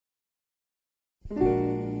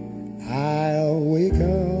I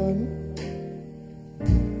awakened,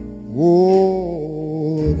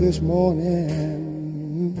 oh, this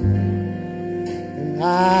morning, and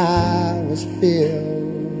I was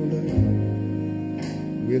filled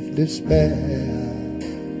with despair.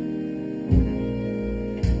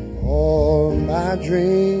 All my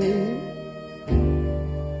dreams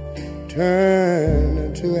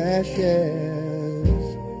turned to ashes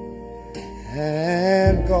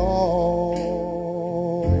and gone.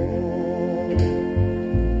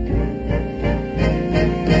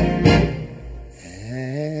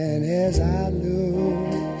 And as I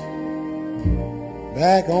look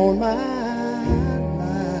back on my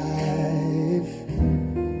life,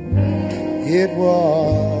 it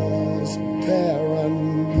was barren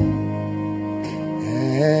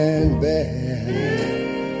and bare,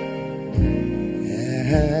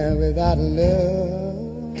 and without love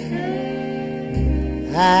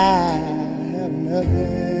I have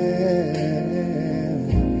nothing,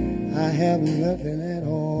 I have nothing at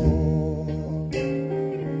all.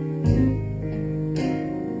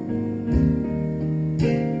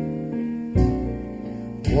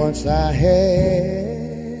 Once I had,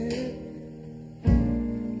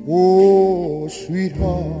 oh,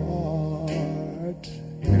 sweetheart,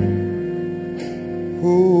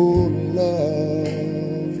 who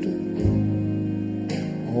loved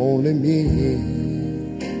only me.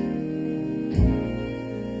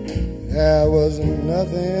 There was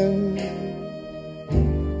nothing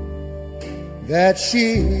that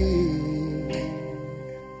she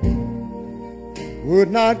would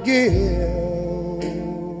not give.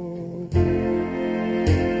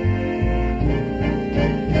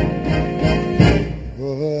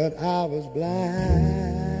 But I was blind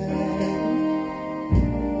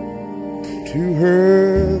to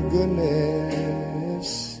her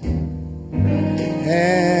goodness,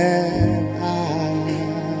 and I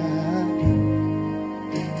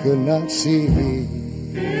could not see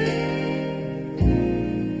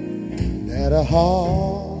that a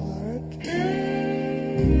heart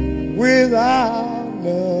without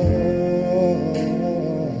love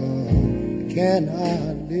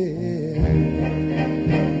cannot